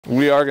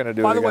We are going to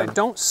do it again. By the way,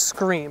 don't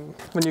scream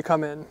when you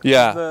come in.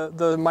 Yeah.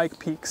 The mic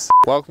peaks.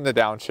 Welcome to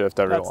Downshift,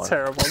 everyone. That's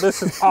terrible.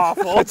 This is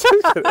awful.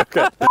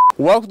 Okay.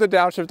 Welcome to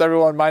Downshift,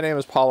 everyone. My name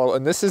is Paulo,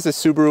 and this is the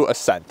Subaru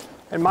Ascent.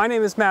 And my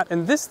name is Matt,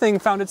 and this thing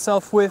found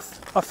itself with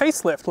a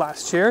facelift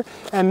last year,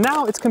 and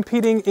now it's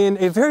competing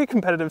in a very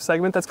competitive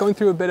segment that's going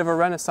through a bit of a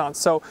renaissance.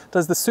 So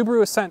does the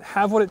Subaru Ascent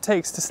have what it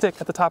takes to stick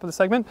at the top of the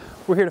segment?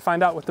 We're here to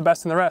find out with the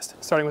best and the rest,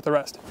 starting with the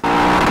rest.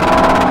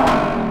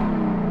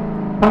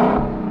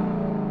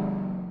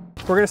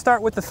 We're going to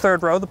start with the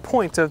third row, the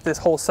point of this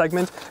whole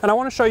segment, and I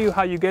want to show you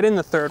how you get in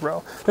the third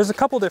row. There's a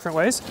couple different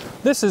ways.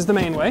 This is the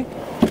main way.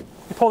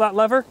 You pull that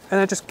lever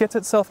and it just gets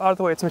itself out of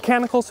the way. It's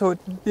mechanical, so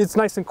it's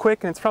nice and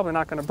quick, and it's probably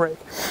not going to break.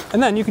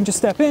 And then you can just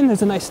step in.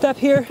 There's a nice step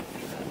here,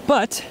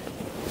 but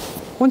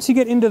once you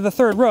get into the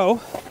third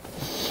row,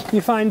 you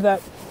find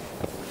that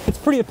it's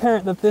pretty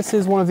apparent that this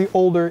is one of the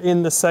older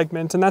in the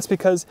segment, and that's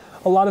because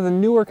a lot of the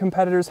newer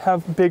competitors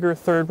have bigger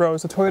third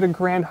rows. The Toyota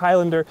Grand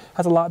Highlander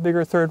has a lot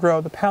bigger third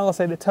row. The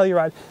Palisade, the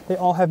Telluride, they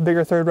all have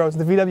bigger third rows.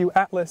 The VW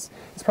Atlas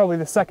is probably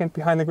the second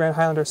behind the Grand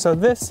Highlander, so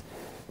this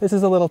is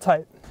a little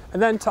tight.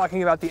 And then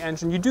talking about the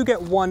engine, you do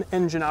get one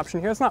engine option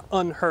here. It's not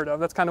unheard of.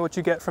 That's kind of what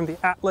you get from the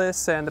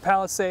Atlas and the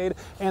Palisade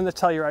and the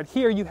Telluride.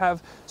 Here you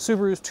have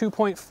Subaru's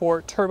 2.4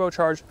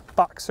 turbocharged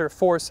Boxer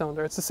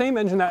 4-cylinder. It's the same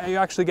engine that you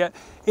actually get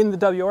in the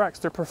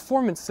WRX, their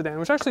performance sedan,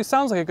 which actually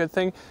sounds like a good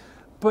thing,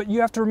 but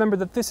you have to remember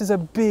that this is a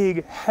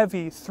big,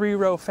 heavy,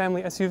 three-row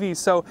family SUV,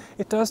 so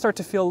it does start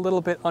to feel a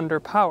little bit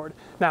underpowered.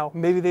 Now,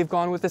 maybe they've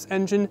gone with this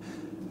engine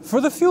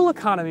for the fuel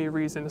economy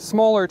reason. A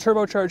smaller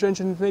turbocharged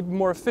engine may be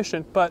more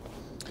efficient, but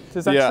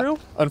is that true?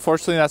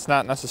 Unfortunately, that's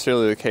not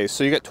necessarily the case.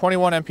 So you get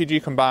 21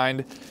 mpg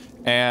combined,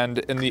 and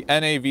in the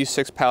NA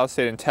V6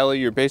 Palisade and Tele,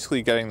 you're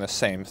basically getting the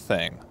same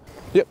thing.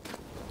 Yep.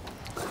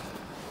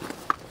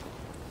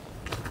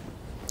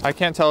 I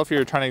can't tell if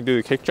you're trying to do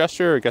the kick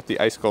gesture or get the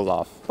icicles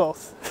off.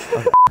 Both.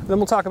 Okay. Then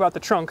we'll talk about the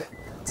trunk.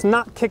 It's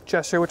not kick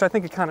gesture, which I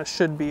think it kind of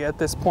should be at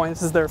this point.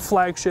 This is their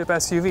flagship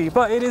SUV,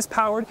 but it is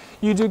powered.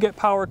 You do get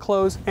power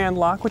close and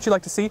lock, which you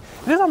like to see.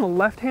 It is on the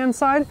left-hand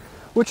side,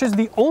 which is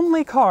the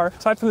only car,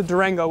 aside from the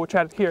Durango, which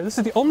had it here, this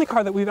is the only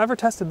car that we've ever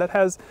tested that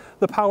has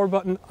the power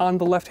button on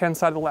the left-hand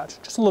side of the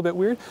latch. Just a little bit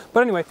weird.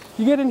 But anyway,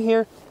 you get in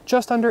here,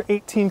 just under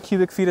 18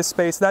 cubic feet of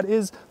space. That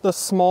is the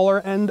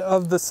smaller end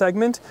of the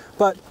segment,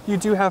 but you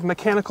do have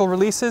mechanical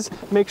releases.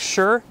 Make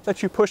sure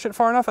that you push it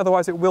far enough,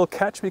 otherwise it will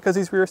catch because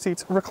these rear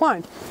seats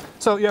recline.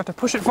 So you have to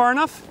push it far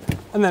enough,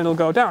 and then it'll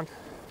go down.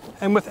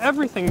 And with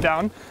everything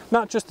down,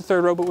 not just the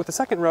third row, but with the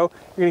second row,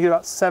 you're gonna get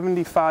about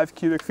 75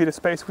 cubic feet of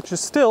space, which is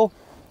still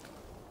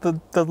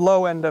the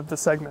low end of the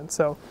segment.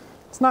 So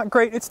it's not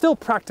great. It's still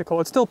practical.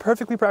 It's still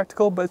perfectly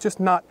practical, but it's just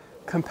not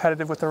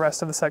competitive with the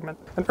rest of the segment.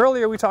 And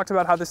earlier we talked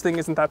about how this thing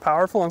isn't that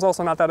powerful and it's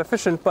also not that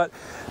efficient, but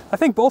I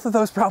think both of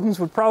those problems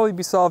would probably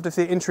be solved if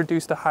they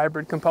introduced a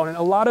hybrid component.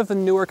 A lot of the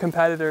newer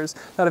competitors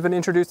that have been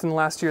introduced in the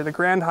last year, the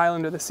Grand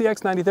Highlander, the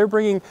CX-90, they're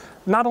bringing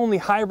not only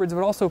hybrids,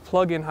 but also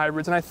plug-in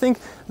hybrids. And I think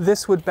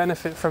this would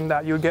benefit from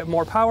that. You would get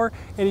more power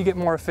and you get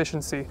more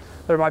efficiency.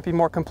 There might be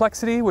more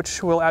complexity,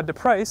 which will add to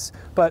price,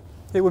 but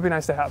it would be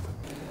nice to have.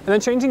 And then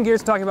changing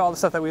gears and talking about all the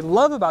stuff that we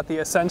love about the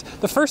Ascent,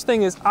 the first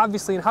thing is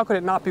obviously, and how could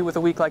it not be with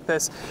a week like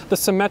this, the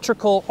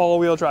symmetrical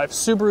all-wheel drive.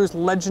 Subaru's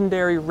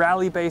legendary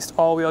rally-based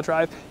all-wheel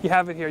drive. You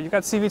have it here. You've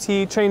got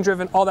CVT,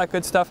 chain-driven, all that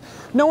good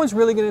stuff. No one's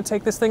really going to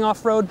take this thing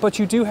off-road, but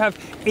you do have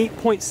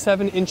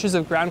 8.7 inches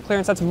of ground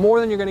clearance. That's more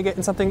than you're going to get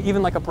in something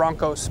even like a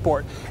Bronco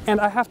Sport. And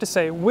I have to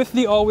say, with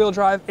the all-wheel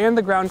drive and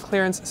the ground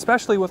clearance,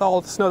 especially with all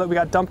of the snow that we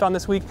got dumped on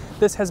this week,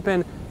 this has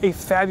been a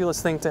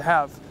fabulous thing to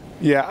have.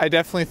 Yeah, I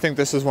definitely think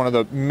this is one of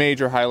the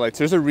major highlights.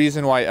 There's a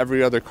reason why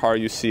every other car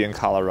you see in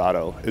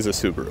Colorado is a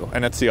Subaru,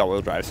 and it's the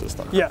all-wheel drive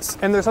system. Yes,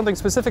 and there's something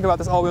specific about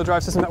this all-wheel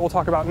drive system that we'll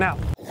talk about now.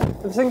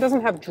 This thing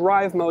doesn't have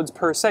drive modes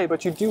per se,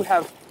 but you do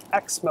have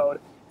X mode,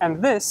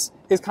 and this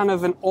is kind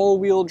of an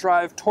all-wheel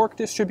drive torque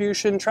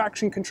distribution,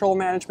 traction control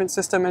management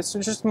system. It's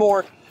just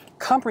more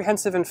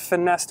comprehensive and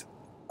finessed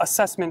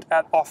assessment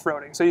at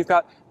off-roading. So you've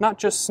got not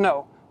just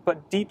snow,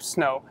 but deep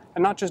snow,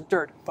 and not just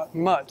dirt, but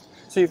mud.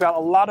 So you've got a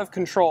lot of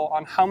control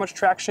on how much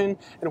traction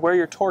and where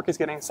your torque is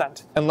getting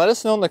sent. And let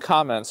us know in the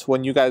comments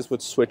when you guys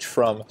would switch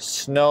from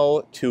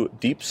snow to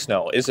deep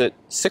snow. Is it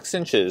 6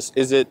 inches?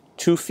 Is it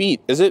 2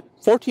 feet? Is it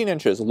 14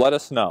 inches? Let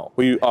us know.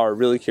 We are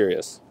really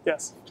curious.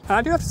 Yes. And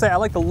I do have to say, I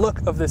like the look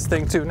of this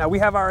thing too. Now we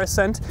have our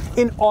Ascent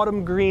in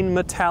autumn green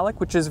metallic,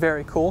 which is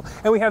very cool.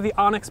 And we have the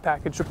Onyx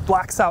package, which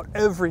blacks out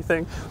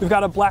everything. We've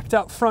got a blacked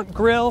out front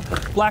grille,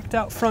 blacked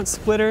out front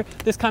splitter.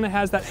 This kind of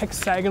has that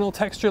hexagonal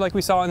texture like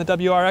we saw in the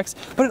WRX,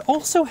 but it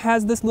also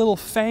has this little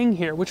fang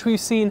here, which we've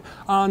seen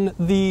on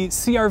the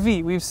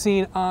CRV. We've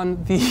seen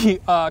on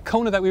the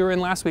Kona that we were in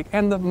last week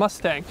and the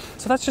Mustang.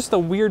 So that's just a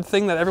weird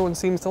thing that everyone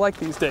seems to like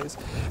these days.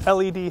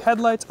 LED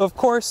headlights, of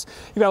course.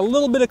 You've got a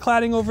little bit of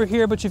cladding over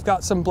here, but you've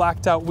got some some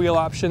blacked out wheel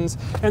options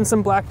and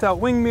some blacked out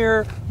wing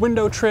mirror,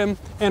 window trim,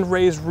 and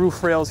raised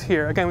roof rails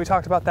here. Again, we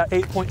talked about that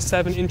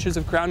 8.7 inches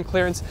of ground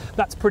clearance.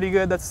 That's pretty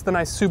good. That's the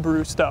nice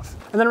Subaru stuff.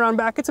 And then around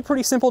back, it's a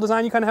pretty simple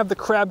design. You kind of have the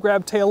crab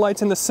grab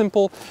taillights and the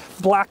simple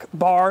black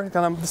bar,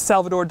 kind of the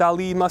Salvador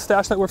Dali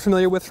mustache that we're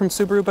familiar with from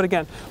Subaru. But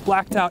again,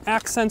 blacked out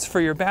accents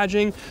for your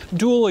badging,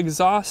 dual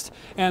exhaust,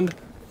 and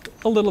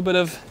a little bit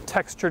of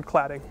textured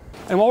cladding.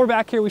 And while we're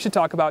back here, we should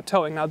talk about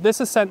towing. Now, this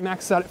Ascent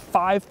maxes out at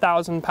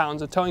 5,000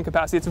 pounds of towing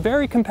capacity. It's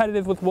very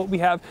competitive with what we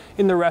have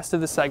in the rest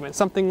of the segment.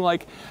 Something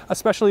like a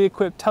specially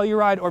equipped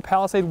Telluride or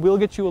Palisade will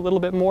get you a little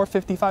bit more,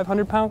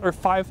 5,500 pounds, or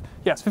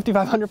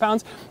 5,500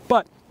 pounds.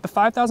 But the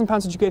 5,000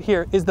 pounds that you get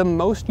here is the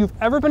most you've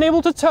ever been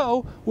able to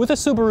tow with a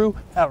Subaru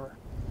ever.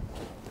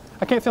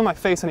 I can't feel my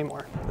face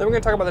anymore. Then we're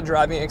gonna talk about the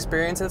driving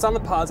experience, and it's on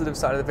the positive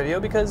side of the video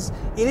because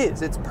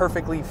it's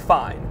perfectly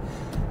fine.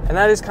 And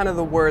that is kind of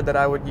the word that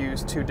I would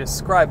use to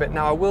describe it.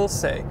 Now, I will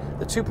say,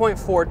 the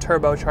 2.4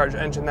 turbocharged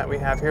engine that we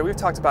have here, we've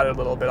talked about it a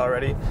little bit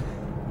already,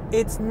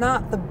 it's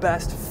not the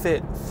best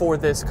fit for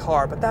this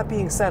car. But that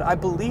being said, I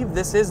believe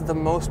this is the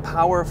most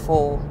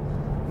powerful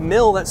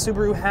mill that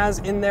Subaru has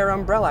in their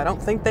umbrella. I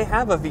don't think they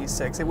have a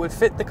V6. It would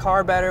fit the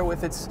car better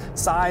with its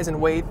size and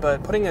weight,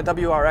 but putting a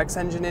WRX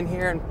engine in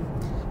here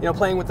and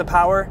playing with the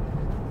power,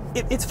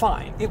 it's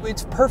fine.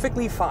 It's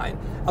perfectly fine.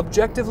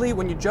 Objectively,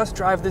 when you just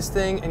drive this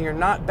thing and you're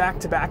not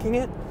back-to-backing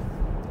it,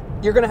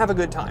 you're gonna have a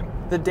good time.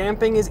 The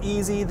damping is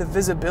easy, the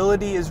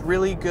visibility is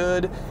really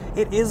good.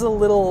 It is a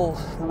little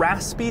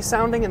raspy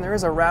sounding, and there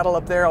is a rattle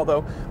up there,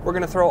 although we're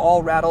gonna throw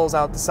all rattles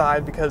out the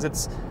side because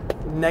it's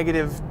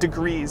negative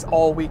degrees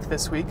all week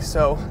this week,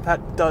 so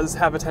that does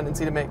have a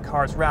tendency to make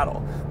cars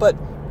rattle. But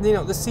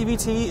the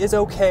CVT is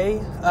okay.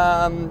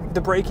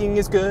 The braking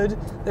is good.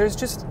 There's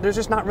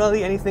just not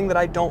really anything that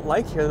I don't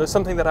like here. There's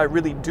something that I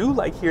really do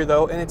like here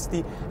though, and it's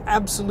the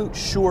absolute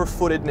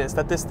sure-footedness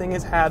that this thing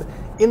has had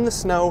in the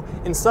snow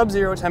in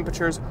sub-zero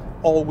temperatures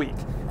all week.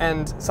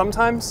 And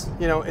sometimes,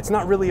 it's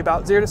not really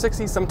about 0 to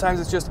 60. Sometimes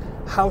it's just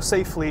how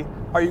safely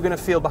are you gonna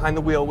feel behind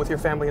the wheel with your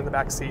family in the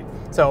back seat.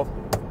 So,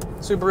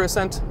 Subaru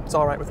Ascent, it's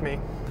all right with me.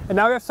 And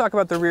now we have to talk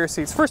about the rear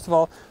seats. First of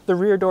all, the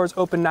rear doors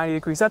open 90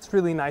 degrees. That's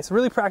really nice,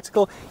 really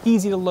practical,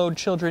 easy to load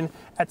children,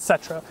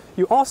 etc.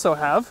 You also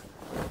have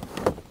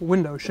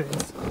window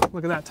shades.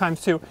 Look at that,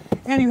 ×2.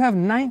 And you have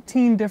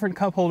 19 different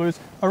cup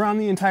holders around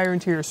the entire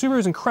interior. Subaru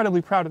is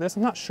incredibly proud of this.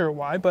 I'm not sure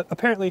why, but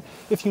apparently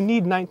if you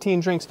need 19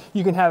 drinks,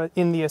 you can have it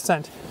in the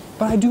Ascent.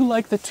 But I do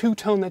like the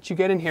two-tone that you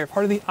get in here,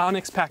 part of the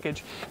Onyx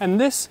package.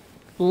 And this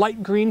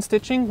light green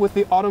stitching with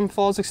the Autumn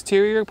Falls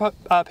exterior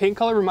paint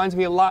color reminds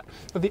me a lot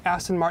of the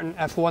Aston Martin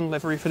F1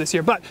 livery for this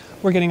year, but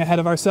we're getting ahead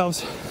of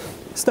ourselves.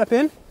 Step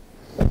in.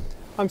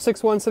 I'm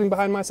 6'1", sitting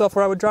behind myself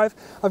where I would drive.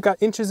 I've got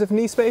inches of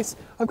knee space.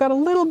 I've got a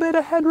little bit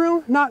of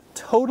headroom, not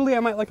totally, I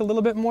might like a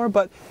little bit more,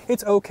 but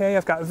it's okay.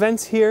 I've got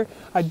vents here.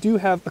 I do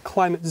have a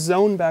climate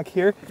zone back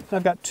here, and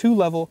I've got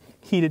 2-level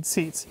heated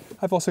seats.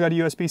 I've also got a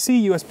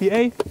USB-C,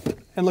 USB-A,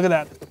 and look at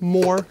that,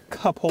 more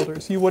cup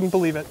holders. You wouldn't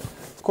believe it.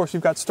 Of course,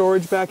 you've got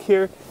storage back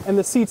here, and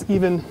the seats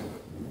even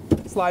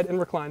slide and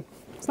recline.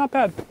 It's not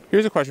bad.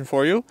 Here's a question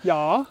for you.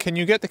 Yeah? Can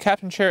you get the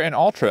captain chair in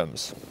all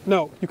trims?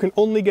 No, you can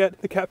only get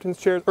the captain's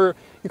chairs, or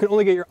you can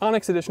only get your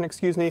Onyx edition,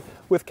 excuse me,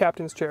 with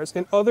captain's chairs.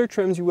 In other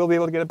trims, you will be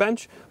able to get a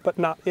bench, but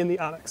not in the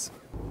Onyx.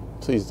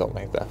 Please don't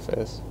make that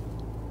face.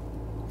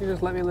 You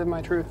just let me live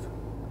my truth.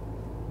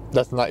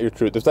 That's not your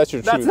truth. If that's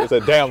your truth, it's a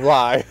damn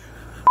lie.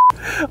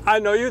 I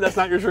know you, that's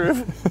not your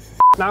truth.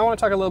 Now I want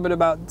to talk a little bit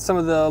about some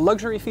of the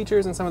luxury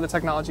features and some of the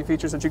technology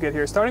features that you get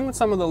here, starting with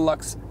some of the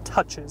luxe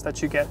touches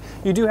that you get.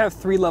 You do have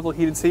 3-level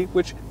heated seat,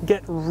 which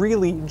get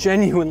really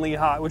genuinely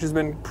hot, which has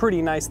been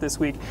pretty nice this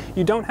week.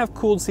 You don't have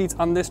cooled seats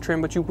on this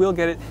trim, but you will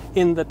get it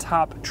in the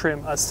top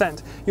trim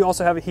Ascent. You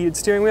also have a heated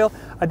steering wheel.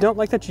 I don't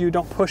like that you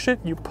don't push it,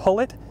 you pull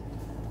it.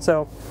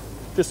 So,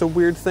 just a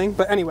weird thing,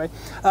 but anyway.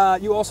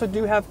 You also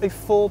do have a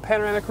full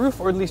panoramic roof,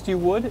 or at least you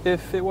would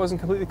if it wasn't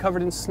completely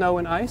covered in snow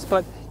and ice,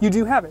 but you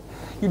do have it.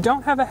 You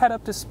don't have a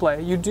head-up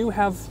display. You do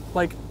have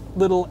like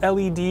little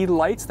LED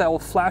lights that will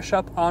flash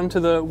up onto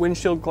the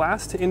windshield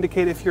glass to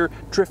indicate if you're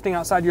drifting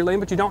outside your lane,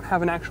 but you don't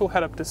have an actual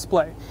head-up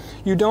display.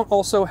 You don't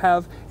also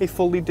have a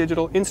fully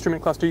digital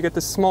instrument cluster. You get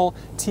this small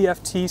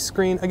TFT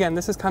screen. Again,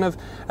 this is kind of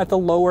at the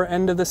lower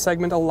end of the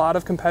segment. A lot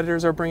of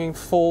competitors are bringing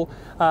full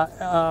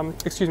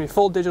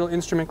digital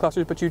instrument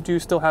clusters, but you do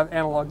still have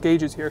analog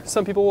gauges here.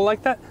 Some people will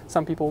like that,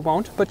 some people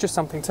won't, but just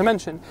something to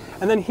mention.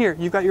 And then here,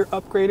 you've got your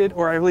upgraded,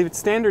 or I believe it's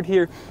standard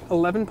here,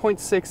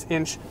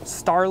 11.6-inch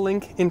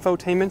Starlink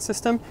infotainment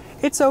system.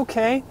 It's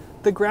okay.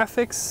 The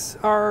graphics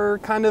are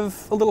kind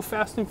of a little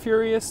Fast and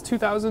Furious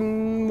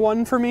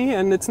 2001 for me,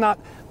 and it's not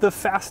the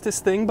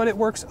fastest thing, but it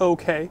works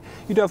okay.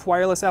 You do have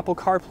wireless Apple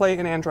CarPlay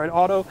and Android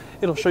Auto.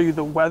 It'll show you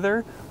the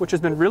weather, which has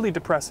been really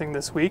depressing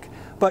this week,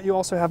 but you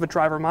also have a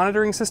driver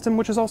monitoring system,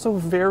 which is also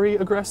very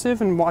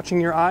aggressive in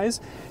watching your eyes.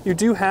 You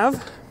do have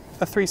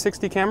a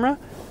 360 camera,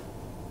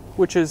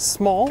 which is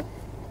small,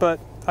 but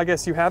I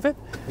guess you have it.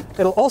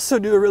 It'll also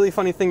do a really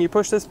funny thing. You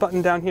push this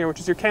button down here,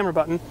 which is your camera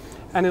button,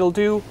 and it'll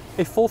do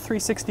a full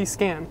 360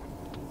 scan.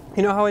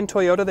 You know how in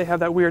Toyota they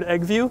have that weird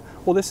egg view?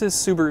 Well, this is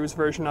Subaru's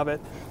version of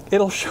it.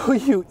 It'll show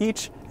you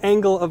each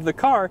angle of the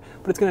car,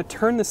 but it's going to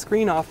turn the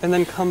screen off and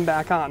then come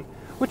back on,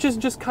 which is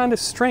just kind of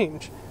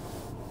strange.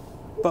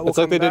 But it's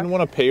like they didn't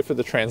want to pay for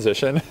the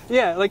transition.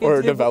 Yeah, like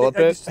or develop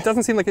it. It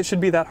doesn't seem like it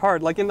should be that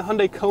hard. Like in the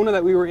Hyundai Kona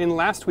that we were in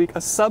last week, a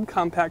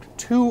subcompact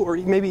 2 or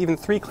maybe even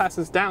 3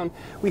 classes down,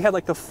 we had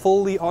like the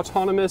fully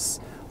autonomous,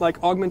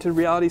 like augmented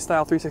reality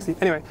style 360.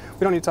 Anyway,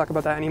 we don't need to talk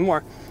about that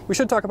anymore. We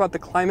should talk about the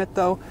climate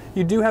though.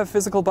 You do have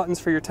physical buttons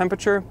for your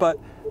temperature, but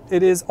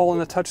it is all in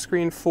the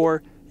touchscreen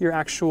for your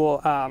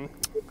actual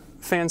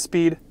fan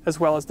speed, as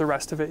well as the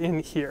rest of it in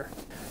here.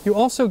 You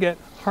also get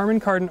Harman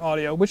Kardon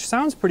audio, which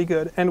sounds pretty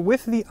good. And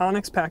with the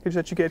Onyx package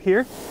that you get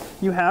here,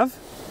 you have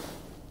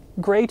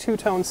gray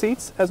two-tone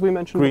seats, as we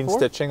mentioned before. Green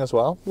stitching as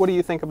well. What do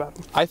you think about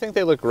them? I think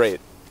they look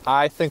great.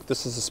 I think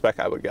this is the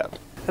spec I would get.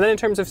 And then in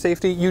terms of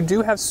safety, you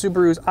do have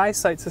Subaru's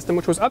EyeSight system,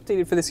 which was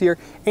updated for this year,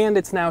 and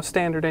it's now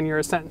standard in your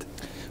Ascent.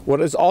 What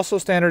is also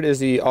standard is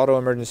the auto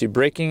emergency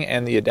braking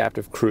and the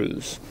adaptive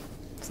cruise.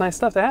 It's nice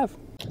stuff to have.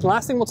 The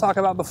last thing we'll talk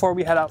about before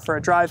we head out for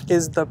a drive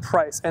is the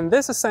price. And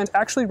this Ascent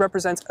actually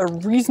represents a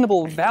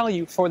reasonable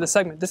value for the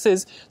segment. This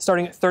is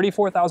starting at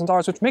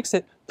 $34,000, which makes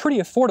it pretty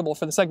affordable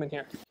for the segment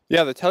here.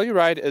 Yeah, the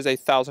Telluride is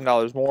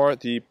 $1,000 more.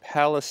 The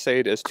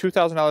Palisade is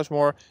 $2,000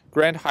 more.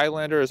 Grand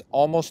Highlander is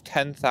almost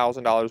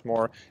 $10,000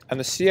 more. And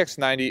the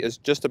CX-90 is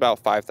just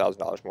about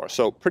 $5,000 more.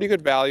 So pretty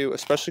good value,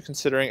 especially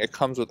considering it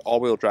comes with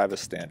all-wheel drive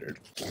as standard.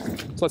 So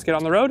let's get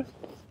on the road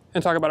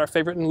and talk about our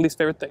favorite and least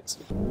favorite things.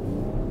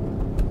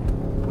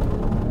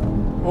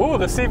 Oh,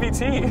 the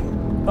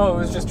CVT. Oh, it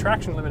was just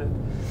traction limited.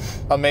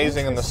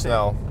 Amazing in the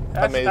snow.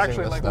 That's amazing actually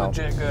in the like snow.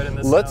 legit good in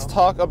the snow. Let's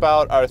talk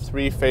about our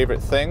 3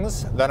 favorite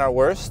things, then our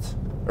worst,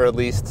 or at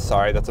least,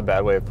 sorry, that's a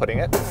bad way of putting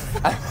it.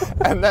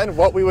 And then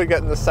what we would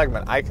get in this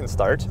segment. I can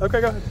start. Okay,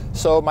 go ahead.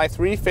 So my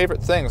 3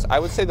 favorite things, I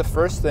would say the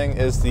first thing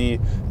is the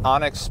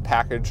Onyx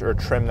package or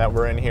trim that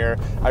we're in here.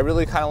 I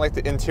really kind of like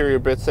the interior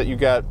bits that you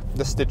get,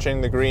 the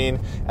stitching, the green,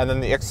 and then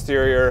the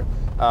exterior,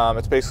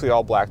 it's basically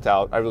all blacked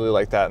out. I really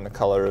like that in the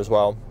color as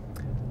well.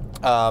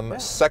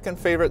 Second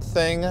favorite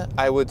thing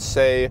I would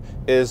say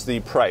is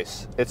the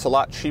price. It's a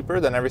lot cheaper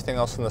than everything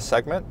else in the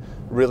segment.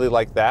 Really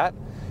like that.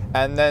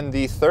 And then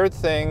the third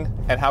thing,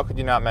 and how could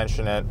you not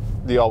mention it,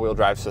 the all-wheel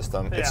drive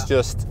system. Yeah. It's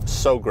just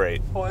so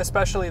great. Well,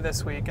 especially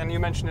this week, and you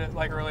mentioned it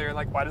like earlier,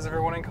 like why does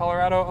everyone in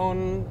Colorado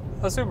own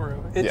a Subaru?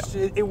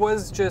 It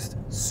was just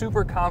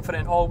super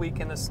confident all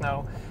week in the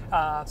snow.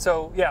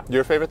 So yeah.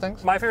 Your favorite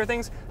things? My favorite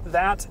things,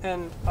 that,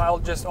 and I'll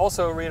just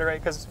also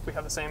reiterate because we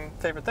have the same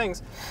favorite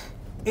things.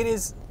 It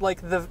is like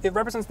it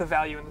represents the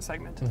value in the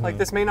segment. Mm-hmm. Like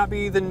this may not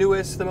be the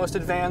newest, the most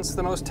advanced,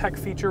 the most tech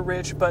feature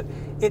rich, but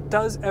it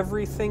does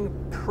everything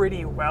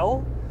pretty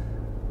well.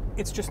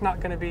 It's just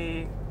not going to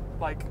be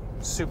like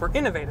super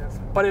innovative,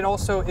 but it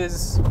also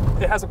is,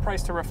 it has a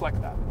price to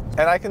reflect that.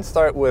 And I can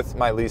start with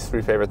my least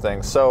 3 favorite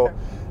things. So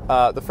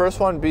okay. The first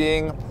one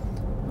being,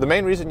 the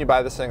main reason you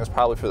buy this thing is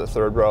probably for the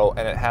 3rd row,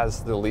 and it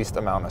has the least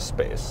amount of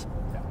space.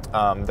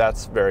 Yeah.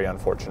 That's very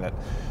unfortunate.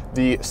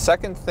 The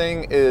second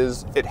thing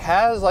is it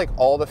has like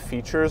all the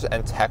features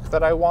and tech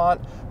that I want,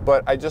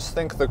 but I just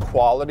think the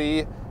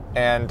quality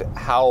and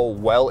how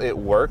well it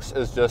works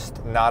is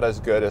just not as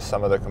good as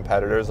some of the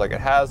competitors. Like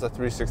it has a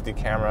 360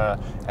 camera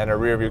and a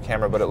rear view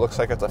camera, but it looks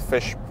like it's a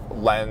fish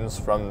lens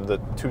from the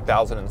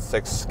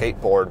 2006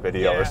 skateboard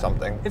video or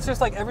something. It's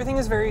just like everything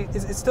is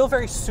it's still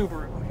very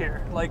Subaru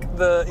here. Like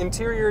the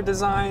interior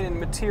design and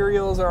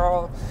materials are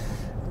all,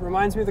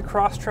 reminds me of the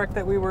Crosstrek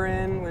that we were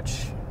in,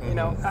 which, you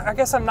know, I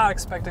guess I'm not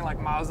expecting like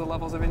Mazda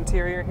levels of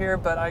interior here,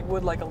 but I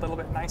would like a little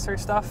bit nicer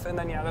stuff. And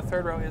then, yeah, the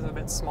 3rd row is a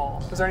bit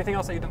small. Is there anything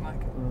else that you didn't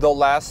like? The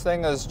last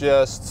thing is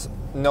just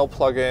no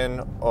plug-in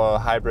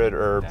hybrid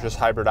or just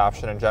hybrid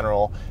option in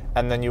general.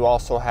 And then you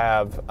also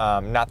have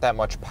not that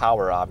much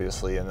power,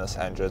 obviously, in this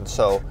engine.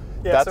 So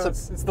yeah,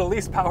 that's it's the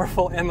least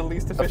powerful and the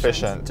least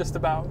efficient, just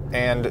about.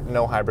 And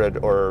no hybrid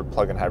or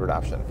plug-in hybrid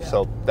option. Yeah.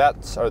 So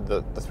that's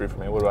the 3 for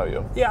me. What about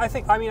you? Yeah,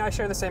 I mean, I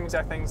share the same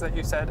exact things that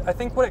you said. I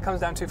think what it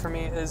comes down to for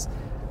me is,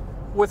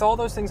 with all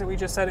those things that we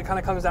just said, it kind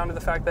of comes down to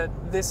the fact that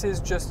this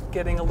is just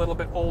getting a little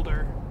bit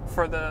older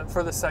for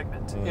the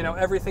segment. You know,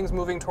 everything's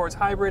moving towards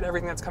hybrid.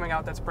 Everything that's coming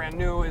out that's brand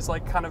new is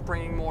like kind of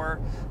bringing more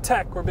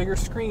tech or bigger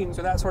screens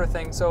or that sort of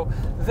thing. So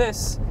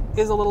this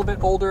is a little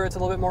bit older. It's a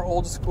little bit more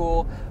old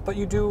school, but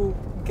you do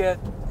get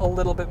a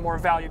little bit more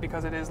value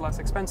because it is less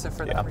expensive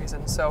for that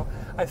reason. So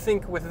I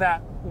think with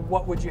that,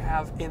 what would you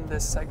have in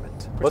this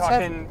segment? We're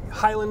talking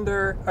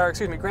Highlander, or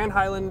excuse me, Grand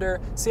Highlander,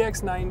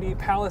 CX-90,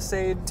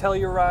 Palisade,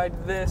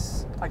 Telluride,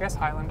 this, I guess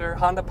Highlander,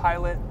 Honda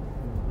Pilot.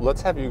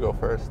 Let's have you go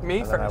first.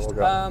 Me first.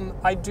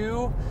 I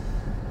do.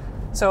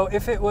 So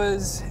if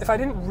I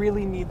didn't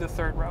really need the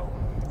 3rd row,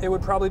 it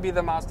would probably be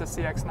the Mazda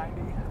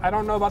CX-90. I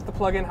don't know about the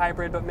plug-in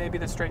hybrid, but maybe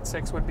the straight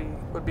 6 would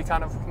be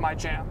kind of my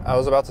jam. I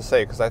was about to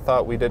say, because I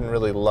thought we didn't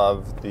really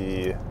love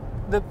the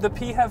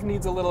PHEV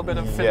needs a little bit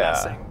of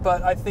finessing,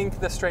 but I think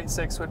the straight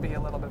 6 would be a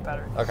little bit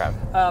better. Okay.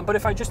 But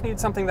if I just need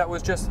something that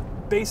was just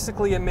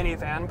basically a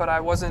minivan, but I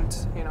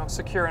wasn't, you know,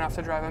 secure enough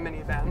to drive a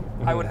minivan,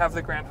 I would have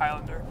the Grand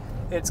Highlander.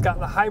 It's got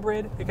the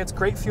hybrid, it gets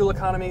great fuel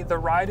economy, the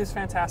ride is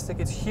fantastic,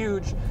 it's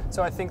huge,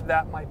 so I think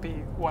that might be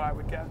what I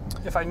would get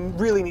if I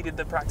really needed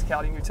the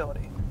practicality and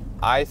utility.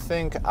 I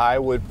think I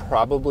would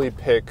probably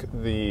pick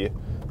the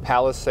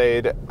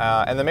Palisade,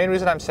 and the main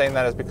reason I'm saying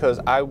that is because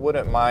I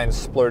wouldn't mind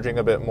splurging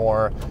a bit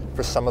more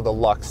for some of the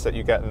lux that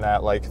you get in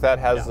that. Like that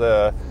has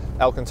the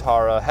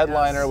Alcantara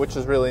headliner, which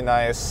is really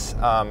nice.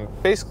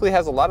 Basically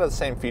has a lot of the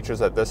same features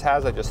that this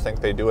has. I just think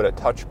they do it a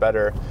touch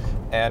better.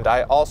 And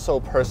I also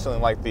personally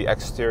like the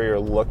exterior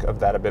look of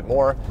that a bit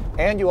more.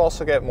 And you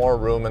also get more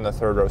room in the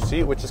third row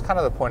seat, which is kind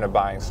of the point of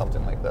buying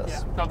something like this.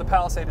 Yeah, no, the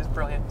Palisade is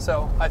brilliant.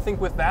 So I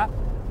think with that,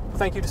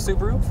 thank you to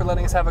Subaru for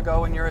letting us have a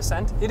go in your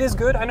Ascent. It is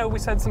good. I know we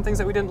said some things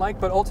that we didn't like,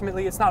 but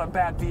ultimately it's not a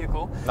bad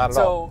vehicle. Not at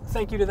all. So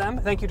thank you to them.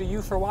 Thank you to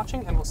you for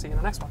watching, and we'll see you in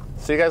the next one.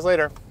 See you guys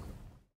later.